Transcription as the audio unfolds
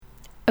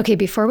Okay,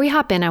 before we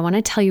hop in, I want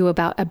to tell you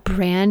about a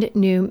brand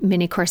new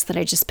mini course that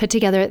I just put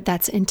together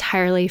that's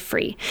entirely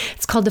free.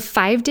 It's called the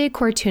 5-Day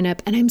Core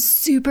Tune-Up, and I'm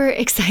super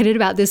excited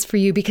about this for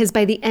you because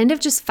by the end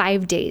of just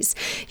 5 days,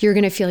 you're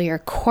going to feel your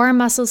core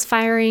muscles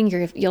firing,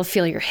 you'll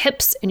feel your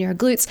hips and your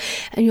glutes,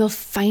 and you'll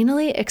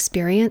finally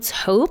experience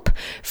hope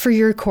for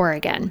your core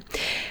again.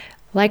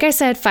 Like I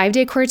said,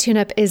 5-Day Core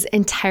Tune-Up is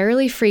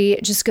entirely free.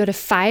 Just go to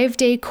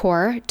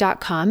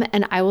 5daycore.com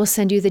and I will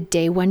send you the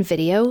day one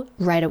video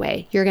right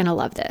away. You're going to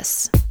love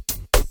this.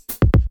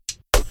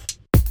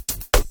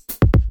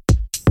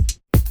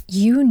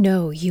 You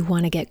know you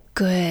want to get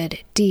good,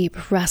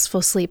 deep,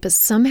 restful sleep, but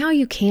somehow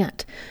you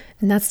can't.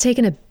 And that's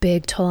taken a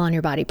big toll on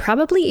your body,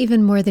 probably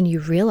even more than you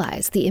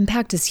realize. The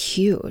impact is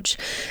huge.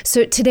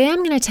 So today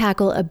I'm going to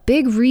tackle a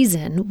big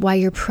reason why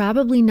you're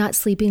probably not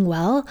sleeping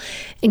well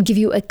and give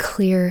you a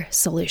clear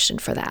solution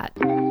for that.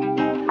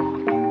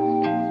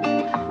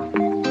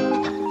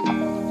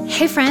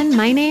 Hey friend,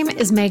 my name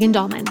is Megan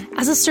Dahlman.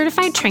 As a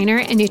certified trainer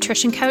and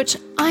nutrition coach,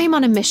 I'm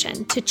on a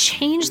mission to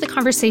change the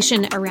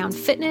conversation around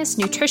fitness,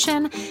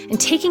 nutrition, and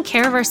taking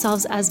care of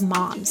ourselves as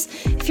moms.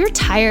 If you're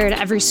tired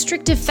of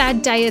restrictive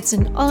fad diets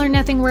and all or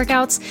nothing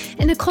workouts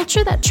in a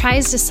culture that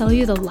tries to sell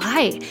you the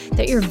lie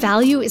that your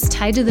value is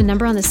tied to the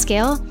number on the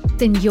scale,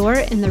 then you're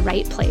in the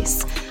right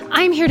place.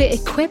 I'm here to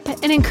equip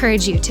and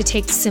encourage you to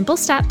take simple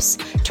steps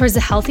towards the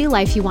healthy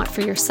life you want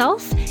for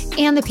yourself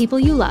and the people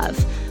you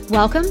love.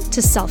 Welcome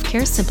to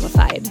Self-Care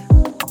Simplified.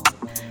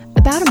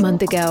 About a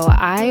month ago,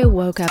 I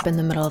woke up in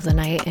the middle of the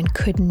night and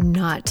could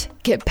not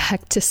get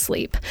back to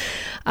sleep.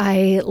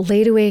 I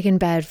laid awake in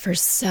bed for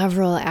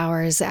several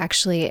hours,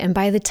 actually, and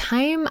by the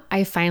time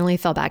I finally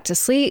fell back to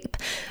sleep,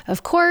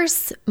 of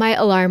course, my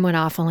alarm went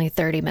off only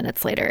 30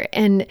 minutes later.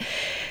 And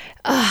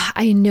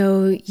I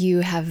know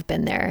you have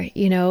been there,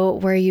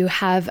 where you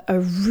have a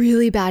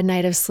really bad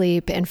night of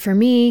sleep. And for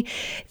me,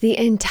 the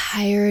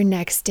entire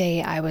next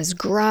day, I was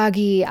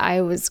groggy,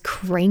 I was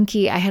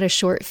cranky, I had a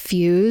short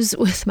fuse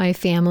with my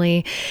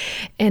family.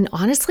 And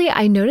honestly,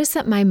 I noticed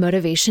that my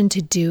motivation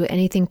to do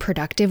anything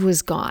productive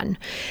was gone.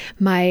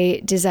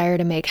 My desire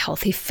to make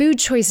healthy food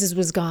choices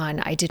was gone.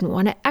 I didn't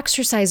want to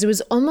exercise. It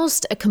was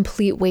almost a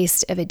complete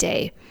waste of a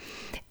day.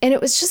 And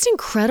it was just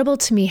incredible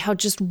to me how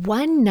just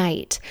one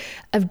night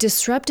of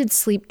disrupted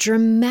sleep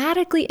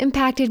dramatically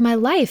impacted my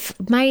life.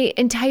 My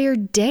entire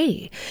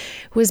day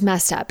was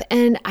messed up.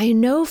 And I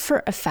know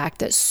for a fact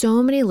that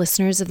so many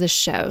listeners of the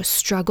show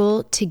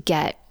struggle to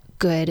get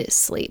good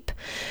sleep.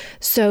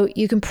 So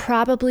you can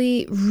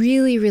probably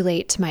really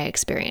relate to my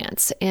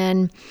experience.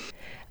 And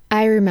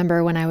I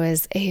remember when I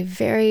was a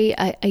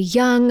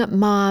young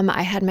mom,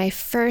 I had my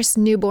first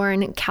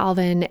newborn,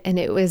 Calvin, and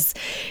it was,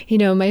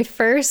 my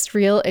first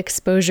real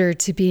exposure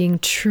to being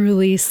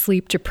truly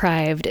sleep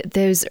deprived.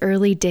 Those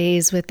early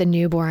days with the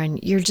newborn,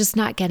 you're just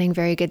not getting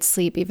very good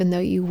sleep, even though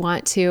you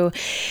want to.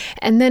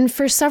 And then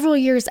for several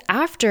years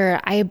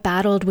after, I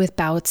battled with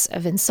bouts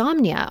of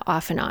insomnia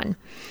off and on.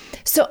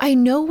 So I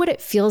know what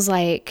it feels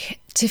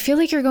like to feel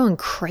like you're going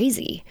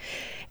crazy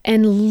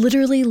and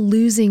literally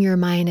losing your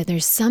mind. And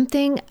there's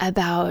something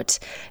about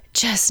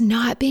just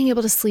not being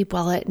able to sleep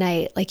well at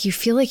night. Like you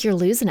feel like you're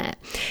losing it.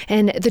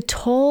 And the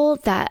toll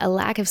that a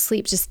lack of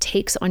sleep just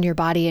takes on your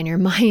body and your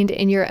mind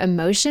and your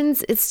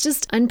emotions, it's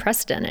just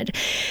unprecedented.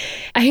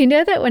 I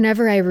know that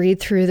whenever I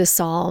read through the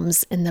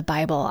Psalms in the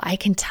Bible, I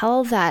can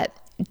tell that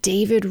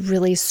David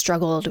really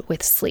struggled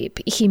with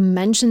sleep. He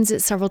mentions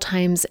it several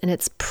times, and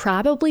it's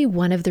probably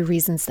one of the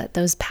reasons that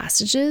those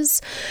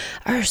passages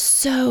are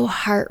so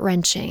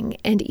heart-wrenching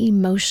and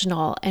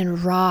emotional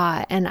and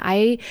raw. And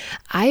I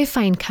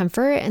find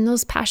comfort in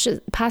those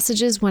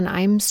passages when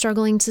I'm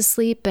struggling to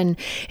sleep, and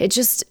it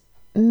just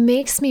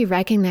makes me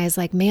recognize,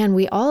 like, man,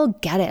 we all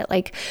get it.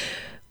 Like,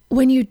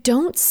 when you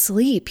don't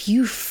sleep,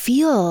 you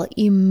feel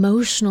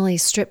emotionally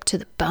stripped to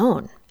the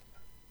bone.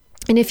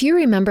 And if you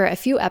remember a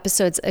few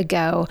episodes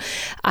ago,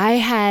 I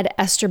had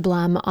Esther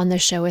Blum on the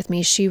show with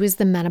me. She was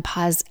the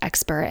menopause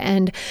expert.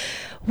 And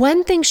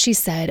one thing she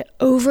said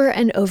over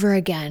and over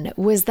again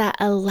was that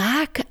a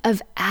lack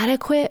of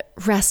adequate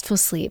restful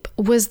sleep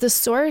was the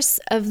source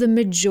of the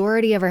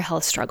majority of our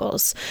health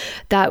struggles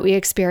that we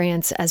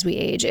experience as we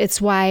age. It's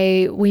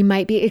why we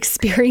might be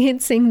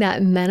experiencing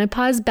that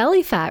menopause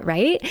belly fat,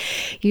 right?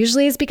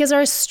 Usually it's because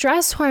our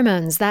stress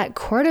hormones, that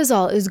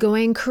cortisol, is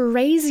going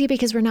crazy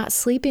because we're not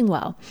sleeping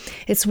well.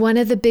 It's one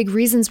of the big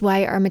reasons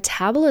why our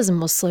metabolism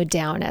will slow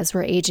down as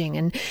we're aging,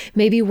 and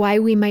maybe why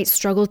we might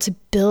struggle to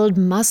build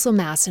muscle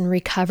mass and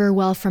recover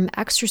well from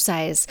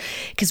exercise,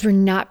 because we're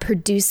not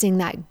producing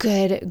that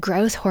good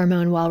growth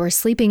hormone while we're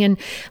sleeping. And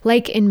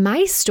like in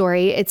my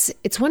story,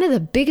 it's one of the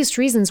biggest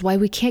reasons why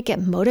we can't get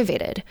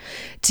motivated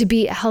to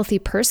be a healthy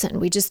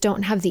person. We just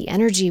don't have the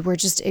energy. We're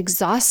just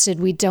exhausted.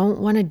 We don't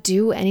want to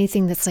do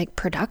anything that's like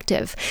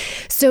productive.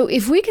 So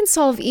if we can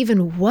solve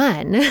even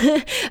one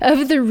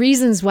of the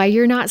reasons why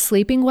you're not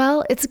sleeping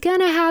well, it's going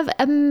to have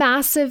a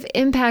massive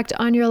impact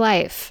on your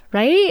life,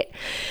 right?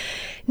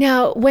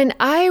 Now, when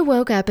I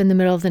woke up in the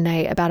middle of the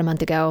night about a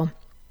month ago,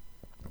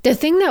 The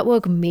thing that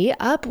woke me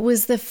up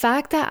was the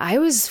fact that I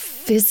was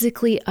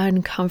physically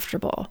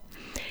uncomfortable.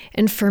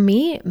 And for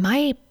me,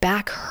 my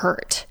back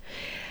hurt.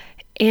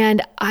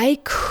 And I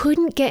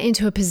couldn't get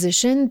into a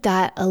position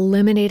that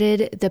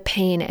eliminated the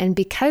pain. And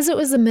because it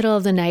was the middle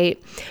of the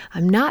night,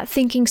 I'm not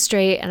thinking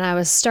straight. And I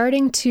was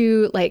starting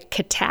to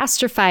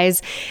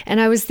catastrophize. And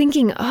I was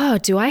thinking, oh,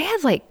 do I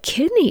have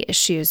kidney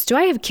issues? Do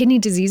I have kidney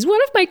disease?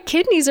 What if my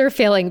kidneys are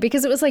failing?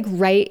 Because it was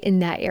right in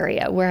that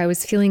area where I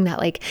was feeling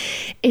that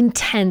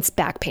intense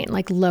back pain,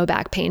 low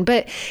back pain.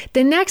 But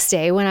the next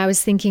day when I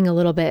was thinking a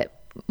little bit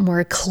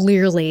more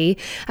clearly,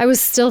 I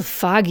was still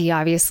foggy,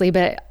 obviously,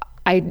 but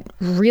I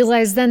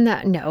realized then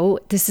that no,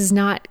 this is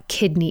not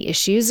kidney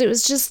issues. It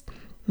was just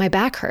my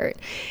back hurt.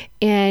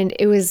 And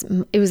it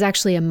was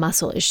actually a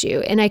muscle issue.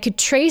 And I could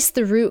trace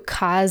the root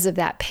cause of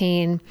that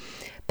pain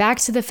back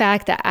to the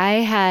fact that I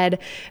had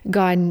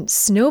gone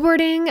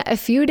snowboarding a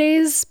few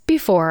days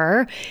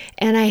before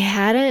and I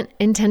hadn't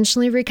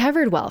intentionally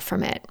recovered well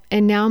from it.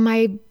 And now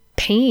my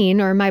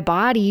pain, or my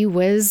body,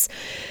 was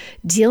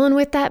dealing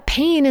with that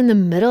pain in the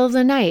middle of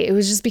the night. It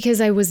was just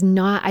because I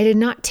did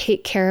not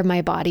take care of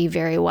my body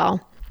very well.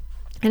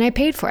 And I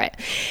paid for it.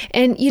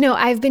 And,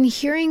 I've been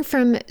hearing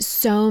from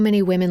so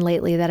many women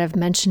lately that have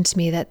mentioned to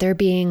me that they're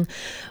being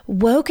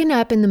woken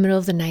up in the middle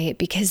of the night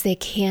because they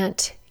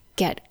can't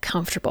get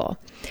comfortable.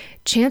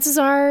 Chances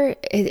are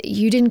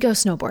you didn't go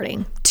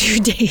snowboarding 2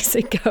 days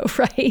ago,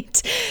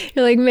 right?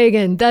 You're like,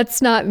 Megan,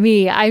 that's not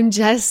me. I'm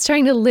just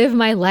trying to live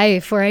my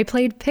life. Or I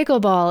played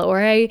pickleball,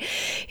 or I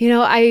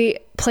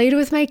played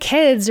with my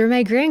kids or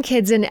my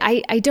grandkids, and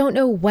I don't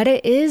know what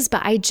it is,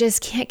 but I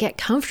just can't get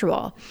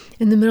comfortable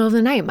in the middle of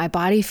the night. My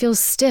body feels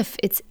stiff,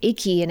 it's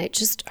achy, and it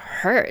just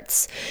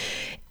hurts.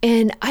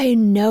 And I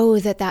know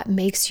that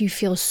makes you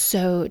feel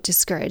so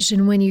discouraged.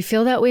 And when you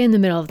feel that way in the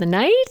middle of the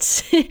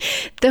night,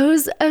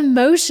 those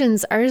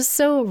emotions are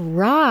so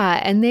raw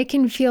and they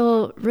can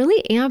feel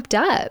really amped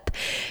up,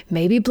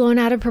 maybe blown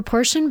out of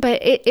proportion,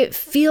 but it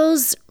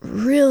feels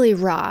really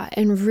raw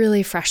and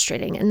really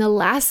frustrating. And the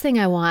last thing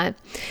I want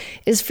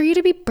is for you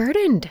to be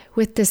burdened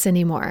with this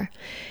anymore.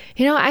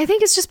 I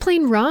think it's just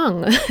plain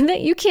wrong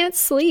that you can't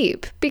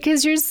sleep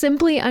because you're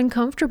simply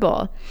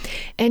uncomfortable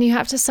and you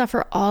have to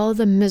suffer all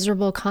the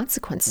miserable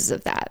consequences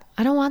of that.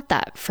 I don't want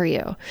that for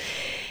you.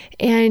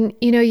 And,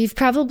 you've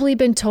probably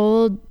been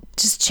told,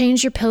 just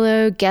change your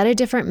pillow, get a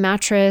different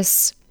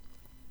mattress.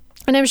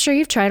 And I'm sure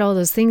you've tried all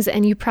those things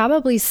and you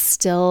probably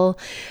still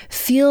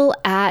feel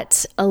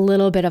at a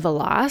little bit of a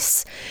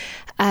loss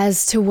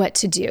as to what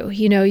to do.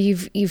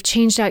 You've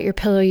changed out your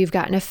pillow. You've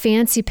gotten a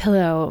fancy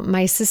pillow.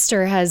 My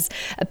sister has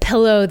a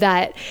pillow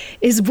that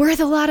is worth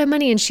a lot of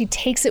money and she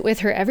takes it with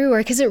her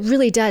everywhere because it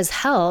really does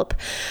help.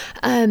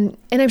 And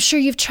I'm sure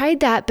you've tried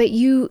that, but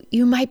you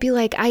might be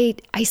like,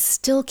 I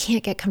still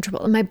can't get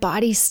comfortable and my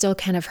body still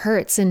kind of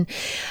hurts. And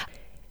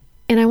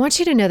I want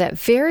you to know that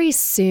very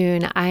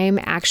soon I'm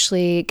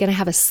actually going to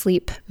have a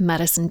sleep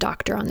medicine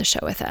doctor on the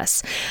show with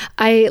us.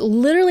 I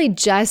literally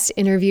just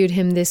interviewed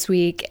him this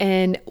week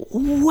and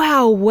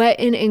wow, what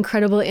an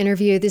incredible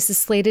interview. This is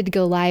slated to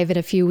go live in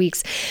a few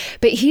weeks,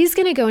 but he's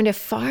going to go into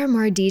far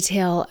more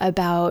detail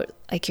about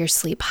your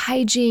sleep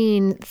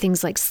hygiene,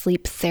 things like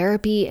sleep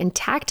therapy and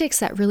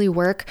tactics that really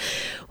work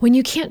when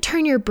you can't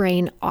turn your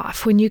brain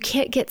off, when you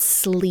can't get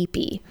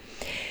sleepy.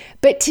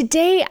 But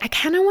today, I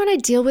kind of want to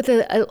deal with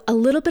a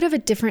little bit of a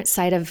different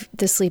side of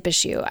the sleep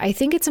issue. I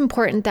think it's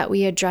important that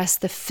we address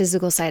the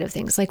physical side of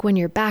things, like when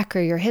your back or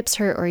your hips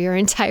hurt or your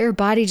entire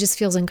body just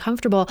feels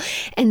uncomfortable,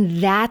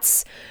 and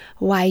that's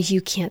why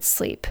you can't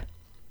sleep.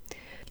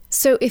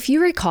 So if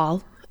you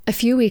recall, a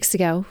few weeks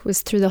ago,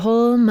 was through the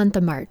whole month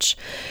of March,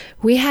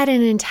 we had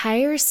an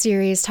entire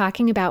series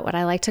talking about what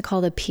I like to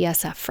call the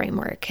PSF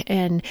framework.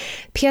 And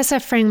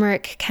PSF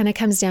framework kind of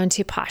comes down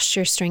to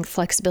posture, strength,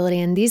 flexibility.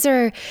 And these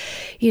are,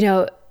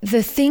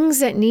 the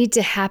things that need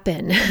to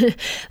happen.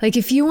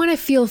 If you want to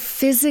feel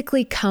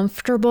physically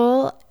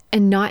comfortable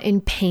and not in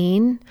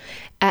pain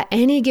at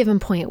any given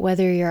point,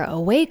 whether you're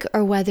awake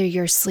or whether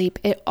you're asleep,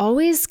 it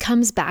always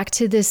comes back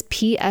to this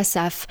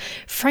PSF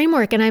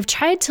framework. And I've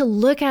tried to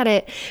look at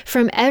it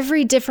from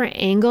every different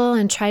angle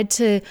and tried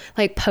to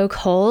poke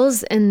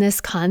holes in this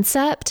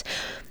concept.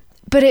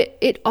 But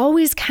it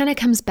always kind of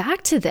comes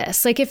back to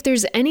this. If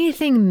there's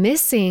anything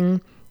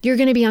missing, you're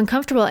going to be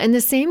uncomfortable. And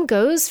the same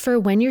goes for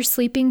when you're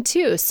sleeping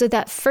too. So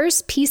that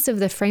first piece of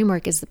the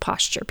framework is the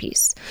posture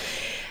piece.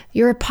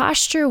 Your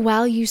posture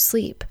while you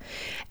sleep.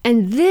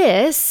 And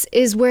this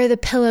is where the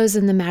pillows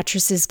and the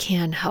mattresses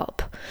can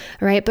help,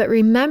 right? But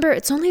remember,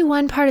 it's only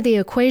one part of the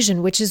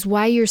equation, which is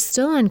why you're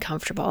still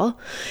uncomfortable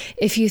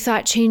if you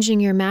thought changing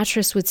your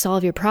mattress would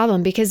solve your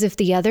problem. Because if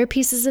the other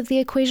pieces of the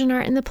equation are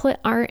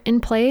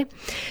in play,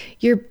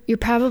 you're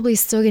probably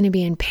still going to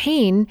be in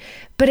pain.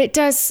 But it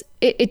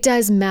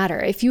does matter.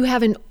 If you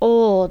have an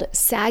old,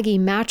 saggy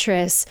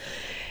mattress,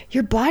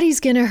 your body's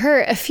going to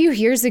hurt. A few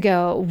years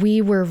ago, we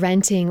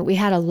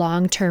had a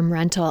long-term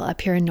rental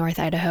up here in North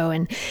Idaho,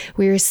 and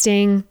we were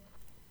staying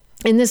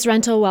in this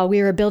rental while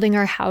we were building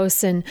our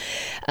house. And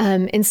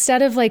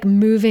instead of like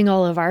moving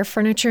all of our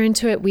furniture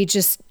into it, we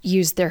just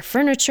used their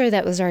furniture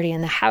that was already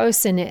in the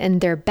house.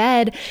 And their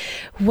bed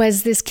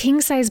was this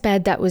king size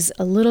bed that was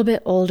a little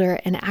bit older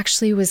and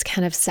actually was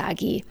kind of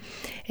saggy.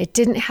 It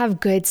didn't have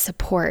good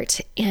support.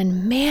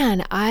 And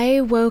man,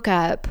 I woke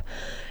up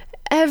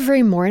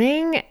every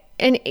morning,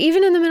 and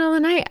even in the middle of the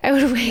night, I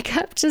would wake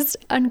up just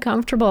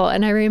uncomfortable.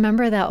 And I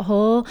remember that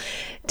whole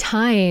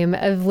time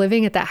of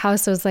living at that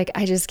house, I was like,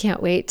 I just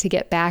can't wait to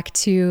get back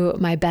to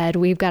my bed.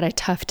 We've got a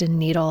Tuft &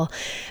 Needle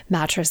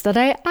mattress that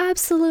I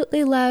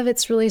absolutely love.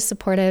 It's really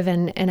supportive,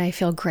 and I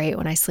feel great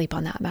when I sleep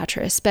on that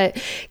mattress.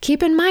 But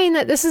keep in mind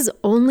that this is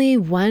only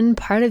one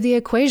part of the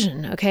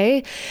equation,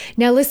 okay?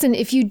 Now listen,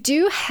 if you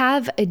do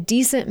have a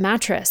decent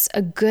mattress,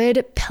 a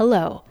good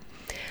pillow,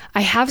 I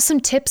have some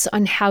tips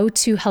on how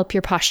to help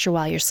your posture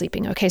while you're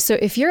sleeping. Okay, so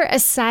if you're a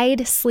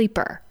side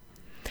sleeper,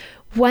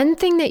 one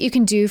thing that you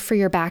can do for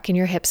your back and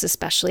your hips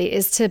especially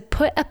is to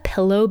put a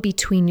pillow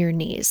between your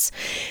knees,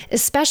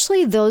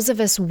 especially those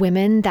of us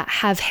women that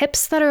have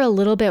hips that are a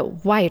little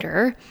bit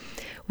wider.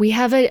 We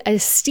have a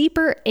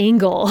steeper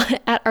angle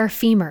at our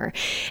femur.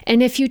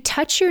 And if you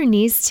touch your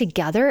knees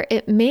together,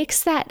 it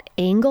makes that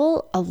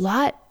angle a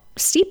lot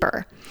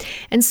steeper.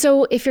 And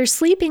so if you're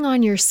sleeping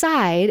on your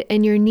side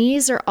and your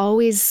knees are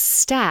always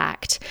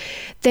stacked,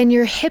 then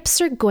your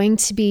hips are going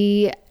to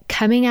be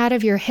coming out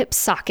of your hip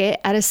socket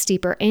at a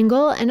steeper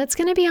angle, and it's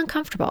going to be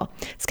uncomfortable.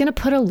 It's going to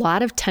put a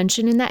lot of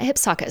tension in that hip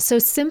socket. So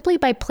simply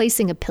by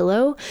placing a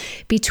pillow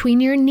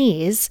between your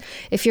knees,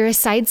 if you're a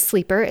side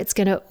sleeper, it's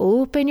going to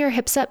open your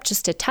hips up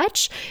just a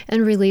touch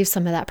and relieve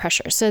some of that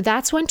pressure. So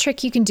that's one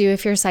trick you can do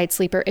if you're a side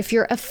sleeper. If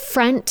you're a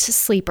front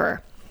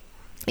sleeper,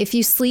 if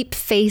you sleep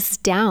face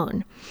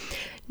down,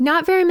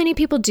 not very many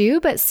people do,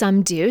 but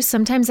some do.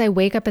 Sometimes I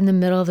wake up in the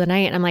middle of the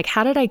night and I'm like,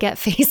 how did I get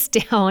face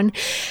down?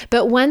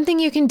 But one thing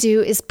you can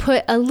do is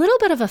put a little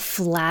bit of a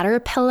flatter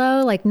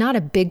pillow, like not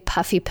a big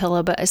puffy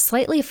pillow, but a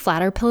slightly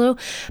flatter pillow.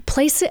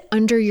 Place it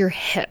under your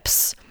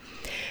hips.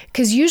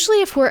 Because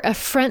usually if we're a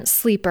front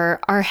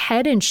sleeper, our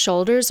head and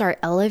shoulders are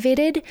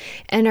elevated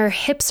and our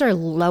hips are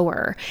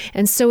lower.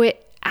 And so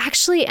it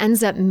actually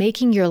ends up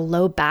making your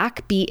low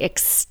back be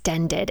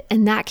extended,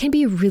 and that can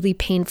be really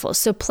painful.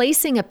 So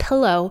placing a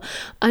pillow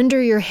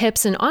under your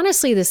hips, and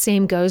honestly the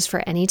same goes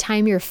for any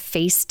time you're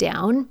face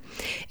down,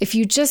 if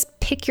you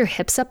just pick your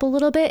hips up a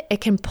little bit, it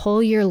can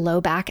pull your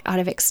low back out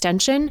of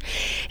extension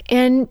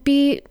and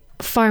be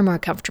far more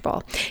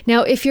comfortable.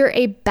 Now, if you're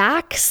a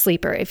back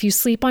sleeper, if you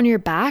sleep on your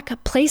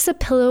back, place a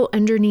pillow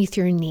underneath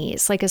your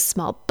knees, like a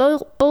small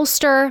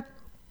bolster,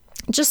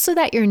 just so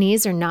that your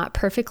knees are not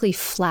perfectly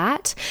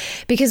flat,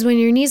 because when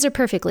your knees are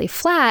perfectly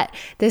flat,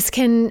 this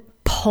can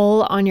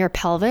pull on your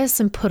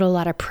pelvis and put a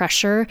lot of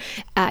pressure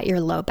at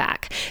your low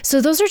back. So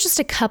those are just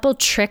a couple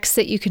tricks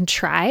that you can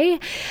try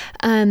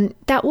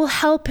that will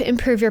help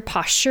improve your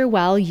posture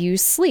while you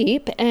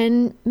sleep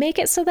and make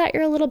it so that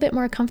you're a little bit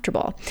more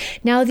comfortable.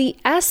 Now, the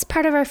S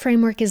part of our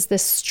framework is the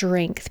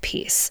strength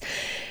piece.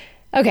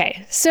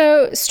 Okay,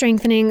 so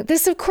strengthening,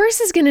 this of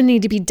course is going to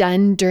need to be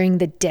done during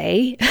the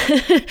day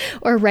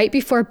or right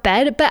before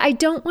bed, but I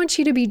don't want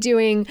you to be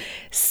doing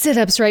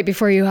sit-ups right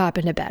before you hop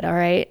into bed, all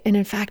right? And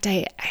in fact,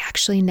 I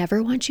actually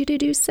never want you to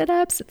do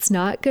sit-ups. It's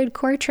not good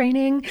core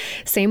training.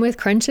 Same with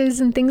crunches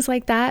and things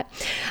like that.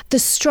 The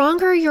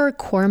stronger your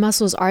core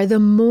muscles are,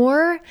 the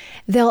more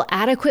they'll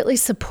adequately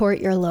support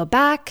your low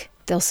back.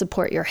 They'll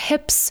support your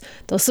hips.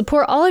 They'll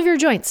support all of your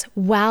joints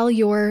while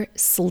you're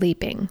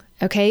sleeping.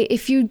 Okay.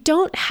 If you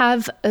don't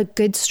have a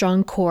good,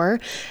 strong core,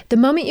 the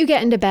moment you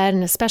get into bed,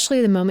 and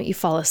especially the moment you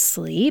fall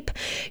asleep,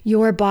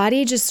 your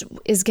body just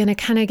is going to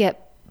kind of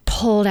get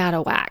pulled out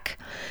of whack.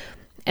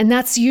 And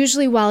that's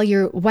usually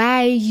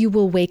why you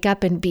will wake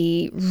up and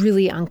be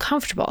really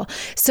uncomfortable.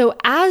 So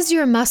as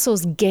your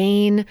muscles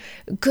gain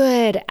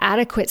good,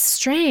 adequate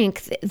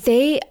strength,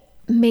 they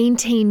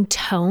maintain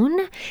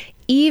tone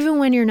even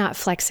when you're not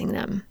flexing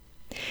them.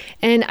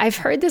 And I've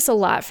heard this a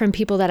lot from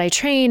people that I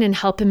train and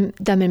help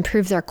them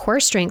improve their core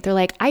strength. They're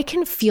like, I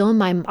can feel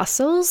my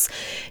muscles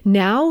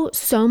now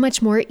so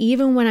much more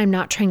even when I'm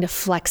not trying to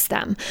flex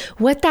them.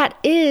 What that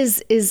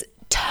is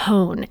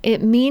tone.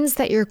 It means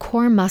that your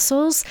core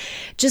muscles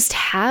just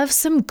have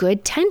some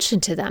good tension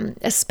to them,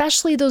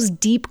 especially those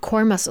deep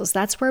core muscles.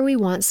 That's where we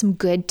want some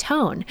good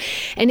tone.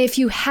 And if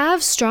you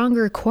have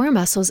stronger core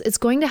muscles, it's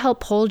going to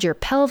help hold your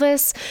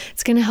pelvis.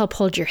 It's going to help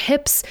hold your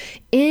hips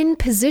in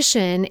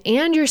position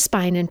and your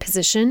spine in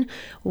position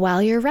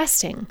while you're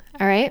resting.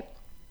 All right.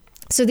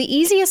 So the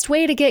easiest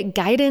way to get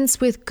guidance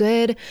with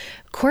good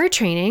core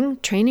training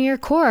your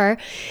core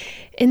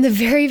in the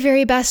very,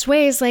 very best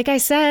ways, like I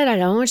said, I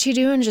don't want you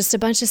doing just a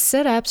bunch of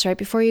sit-ups right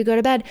before you go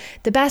to bed.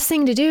 The best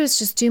thing to do is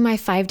just do my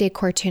 5-day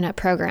core tune-up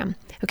program.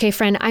 Okay,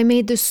 friend, I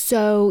made this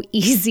so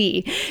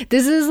easy.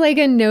 This is like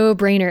a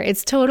no-brainer.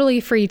 It's totally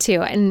free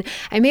too. And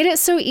I made it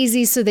so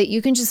easy so that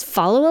you can just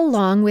follow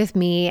along with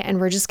me, and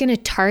we're just going to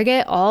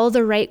target all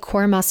the right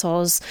core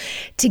muscles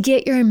to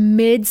get your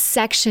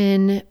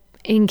midsection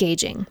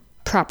engaging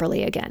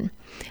properly again.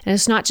 And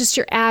it's not just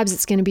your abs,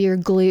 it's going to be your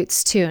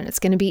glutes too. And it's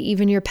going to be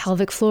even your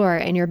pelvic floor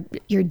and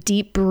your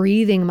deep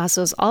breathing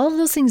muscles. All of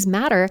those things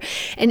matter.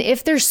 And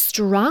if they're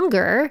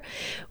stronger,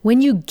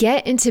 when you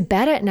get into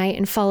bed at night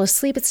and fall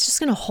asleep, it's just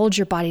going to hold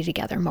your body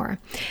together more.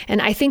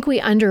 And I think we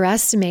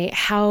underestimate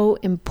how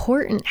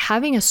important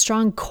having a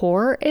strong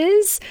core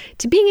is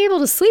to being able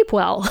to sleep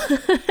well.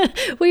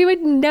 We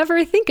would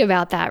never think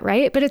about that,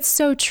 right? But it's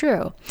so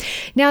true.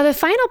 Now, the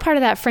final part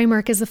of that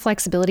framework is the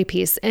flexibility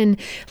piece. And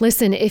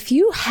listen, if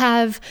you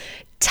have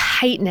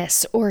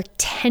tightness or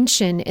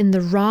tension in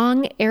the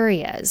wrong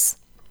areas,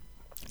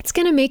 it's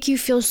going to make you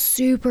feel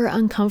super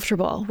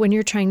uncomfortable when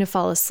you're trying to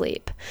fall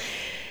asleep.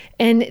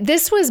 And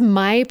this was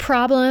my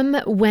problem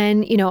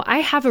when, I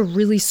have a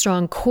really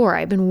strong core.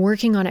 I've been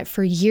working on it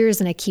for years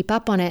and I keep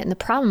up on it. And the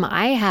problem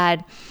I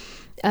had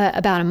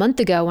about a month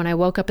ago when I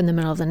woke up in the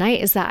middle of the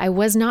night is that I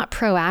was not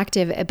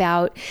proactive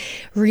about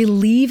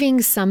relieving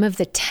some of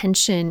the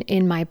tension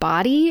in my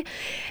body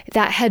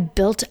that had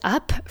built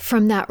up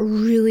from that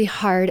really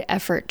hard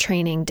effort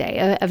training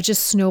day of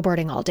just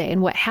snowboarding all day.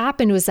 And what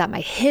happened was that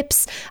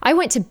I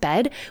went to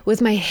bed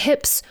with my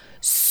hips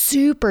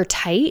super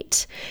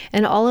tight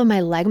and all of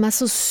my leg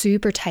muscles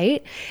super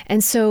tight.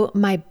 And so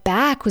my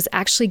back was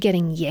actually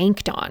getting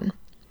yanked on.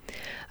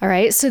 All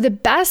right. So the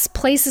best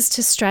places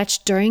to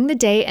stretch during the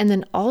day and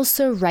then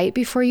also right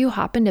before you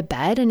hop into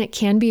bed. And it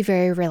can be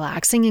very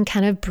relaxing and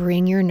kind of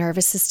bring your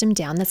nervous system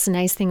down. That's the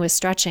nice thing with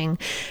stretching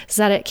is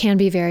that it can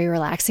be very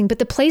relaxing. But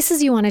the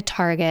places you want to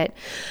target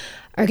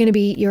are going to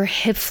be your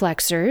hip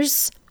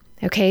flexors.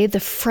 Okay. The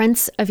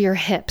fronts of your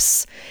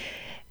hips.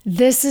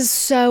 This is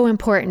so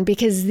important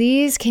because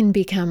these can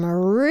become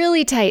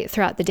really tight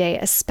throughout the day,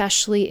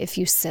 especially if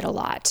you sit a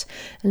lot.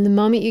 And the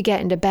moment you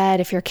get into bed,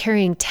 if you're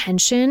carrying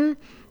tension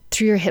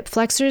through your hip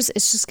flexors,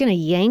 it's just going to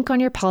yank on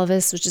your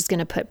pelvis, which is going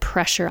to put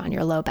pressure on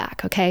your low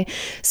back. Okay.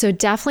 So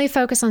definitely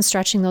focus on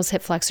stretching those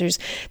hip flexors.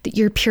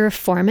 Your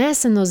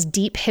piriformis and those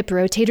deep hip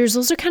rotators,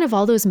 those are kind of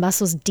all those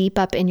muscles deep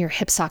up in your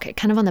hip socket,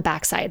 kind of on the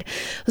backside.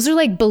 Those are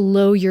like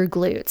below your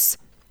glutes.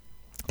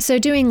 So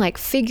doing like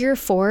figure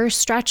 4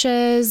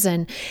 stretches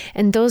and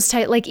those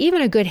type, like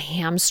even a good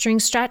hamstring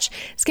stretch,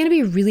 it's going to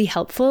be really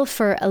helpful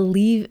for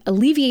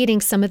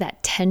alleviating some of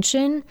that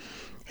tension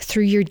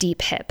through your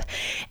deep hip.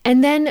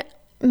 And then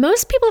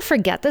most people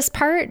forget this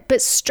part, but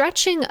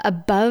stretching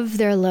above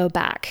their low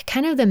back,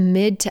 kind of the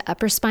mid to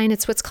upper spine,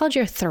 it's what's called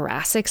your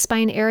thoracic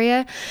spine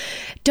area.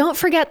 Don't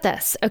forget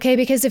this, okay?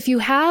 Because if you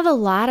have a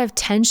lot of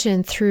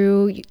tension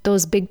through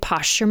those big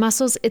posture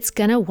muscles, it's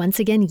going to once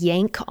again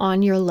yank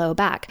on your low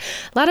back.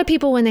 A lot of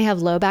people, when they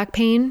have low back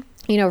pain,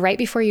 right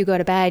before you go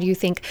to bed, you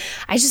think,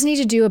 I just need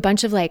to do a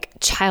bunch of like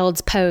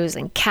child's pose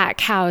and cat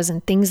cows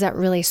and things that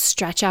really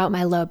stretch out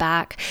my low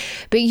back.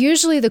 But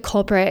usually the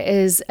culprit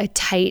is a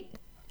tight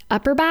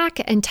upper back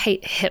and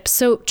tight hips.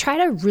 So try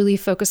to really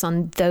focus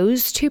on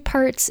those two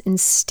parts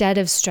instead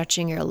of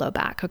stretching your low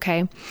back, okay?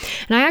 And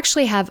I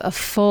actually have a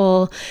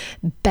full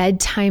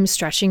bedtime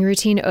stretching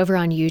routine over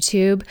on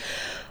YouTube.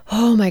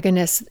 Oh my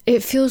goodness,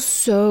 it feels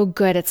so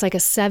good. It's like a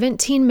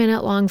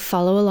 17-minute long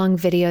follow along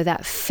video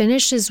that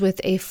finishes with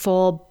a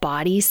full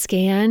body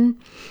scan.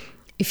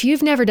 If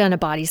you've never done a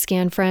body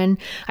scan, friend,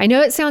 I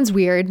know it sounds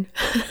weird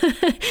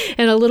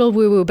and a little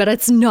woo-woo, but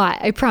it's not,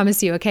 I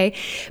promise you, okay?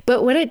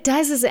 But what it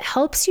does is it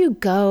helps you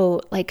go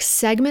like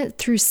segment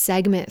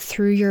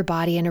through your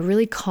body in a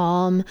really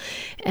calm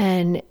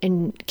and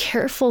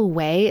careful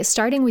way,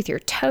 starting with your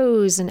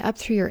toes and up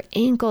through your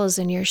ankles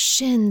and your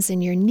shins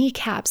and your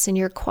kneecaps and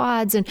your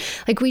quads. And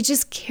like we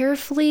just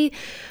carefully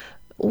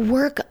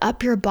work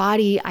up your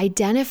body,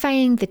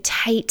 identifying the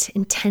tight,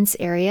 intense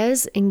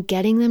areas and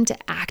getting them to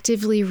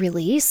actively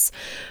release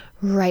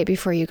right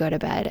before you go to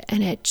bed.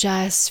 And it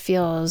just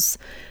feels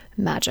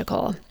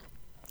magical.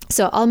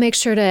 So I'll make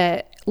sure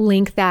to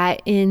link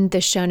that in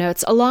the show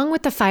notes, along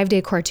with the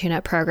 5-day core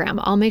tune-up program.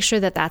 I'll make sure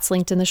that that's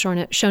linked in the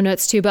show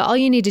notes too. But all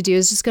you need to do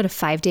is just go to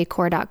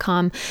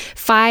 5daycore.com,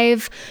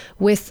 5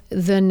 with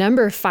the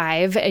number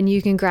 5, and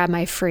you can grab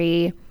my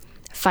free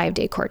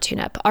 5-day core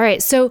tune-up. All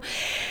right. So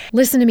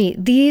listen to me.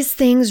 These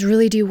things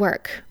really do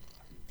work.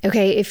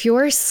 Okay. If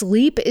your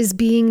sleep is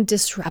being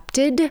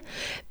disrupted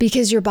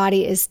because your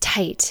body is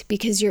tight,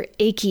 because you're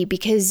achy,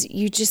 because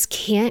you just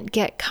can't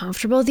get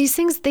comfortable, these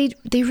things, they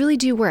really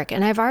do work.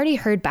 And I've already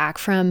heard back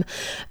from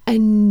a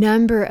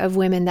number of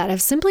women that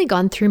have simply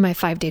gone through my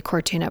 5-day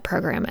core tune-up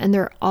program and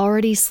they're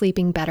already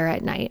sleeping better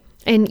at night.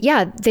 And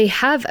yeah, they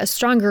have a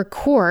stronger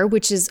core,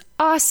 which is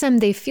awesome.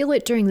 They feel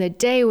it during the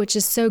day, which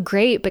is so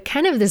great. But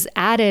kind of this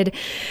added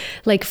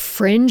like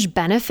fringe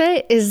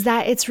benefit is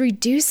that it's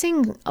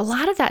reducing a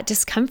lot of that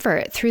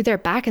discomfort through their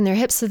back and their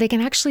hips so they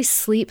can actually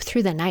sleep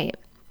through the night.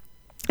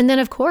 And then,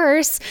 of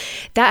course,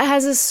 that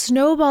has a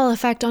snowball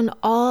effect on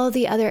all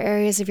the other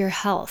areas of your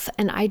health.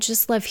 And I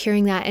just love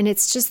hearing that. And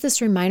it's just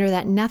this reminder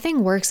that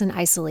nothing works in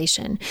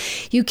isolation.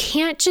 You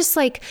can't just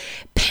like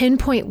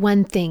pinpoint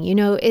one thing. You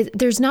know,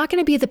 there's not going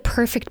to be the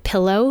perfect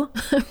pillow,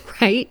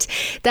 right?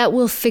 That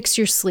will fix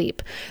your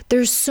sleep.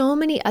 There's so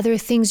many other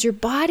things. Your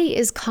body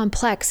is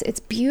complex. It's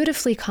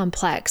beautifully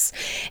complex.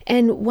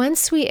 And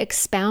once we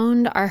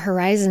expound our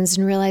horizons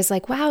and realize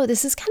like, wow,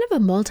 this is kind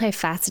of a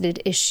multifaceted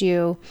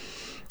issue.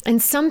 And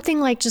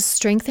something like just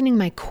strengthening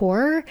my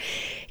core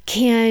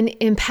can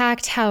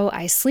impact how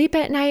I sleep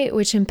at night,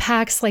 which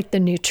impacts like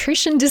the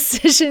nutrition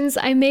decisions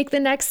I make the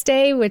next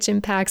day, which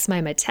impacts my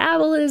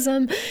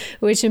metabolism,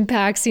 which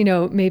impacts, you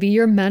know, maybe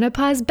your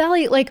menopause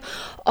belly. Like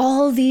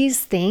all these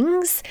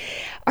things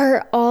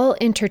are all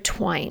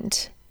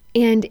intertwined.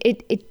 And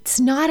it's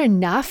not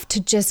enough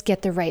to just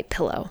get the right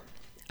pillow.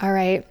 All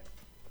right.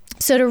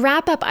 So to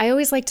wrap up, I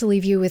always like to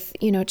leave you with,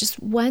 you know,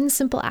 just one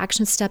simple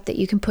action step that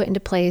you can put into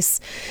place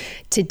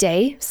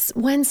today,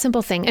 one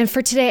simple thing. And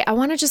for today, I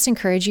want to just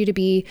encourage you to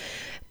be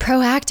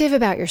proactive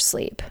about your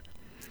sleep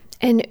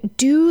and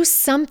do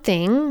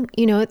something,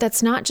 you know,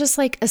 that's not just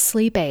like a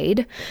sleep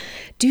aid.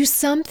 Do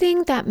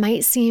something that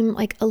might seem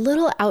like a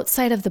little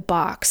outside of the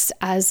box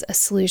as a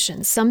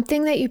solution,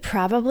 something that you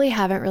probably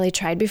haven't really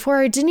tried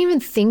before or didn't even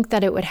think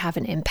that it would have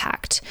an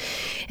impact.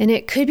 And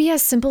it could be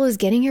as simple as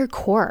getting your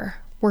core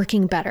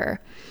working better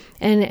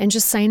and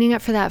just signing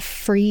up for that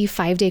free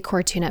 5-day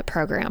core tune-up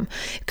program.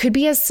 It could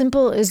be as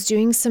simple as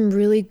doing some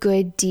really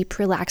good, deep,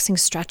 relaxing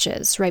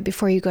stretches right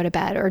before you go to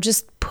bed, or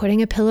just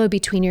putting a pillow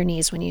between your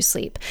knees when you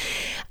sleep.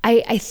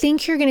 I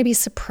think you're going to be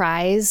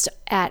surprised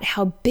at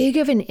how big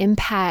of an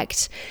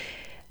impact,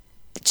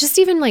 just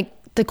even like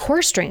the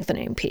core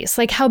strengthening piece,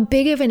 like how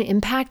big of an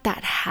impact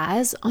that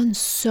has on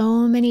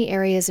so many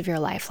areas of your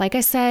life. Like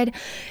I said,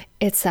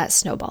 it's that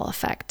snowball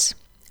effect.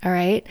 All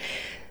right.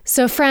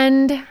 So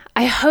friend,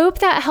 I hope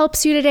that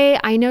helps you today.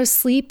 I know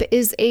sleep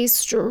is a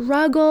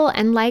struggle.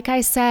 And like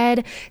I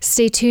said,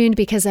 stay tuned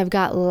because I've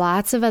got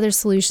lots of other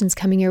solutions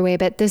coming your way.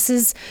 But this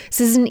is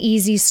an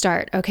easy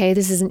start, okay?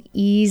 This is an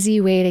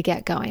easy way to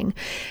get going.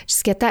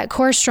 Just get that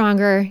core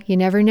stronger. You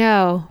never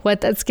know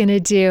what that's going to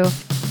do.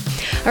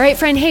 All right,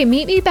 friend. Hey,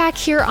 meet me back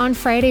here on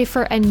Friday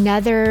for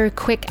another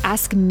quick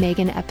Ask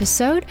Megan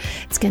episode.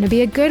 It's going to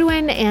be a good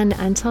one. And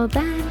until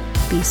then,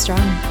 be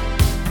strong.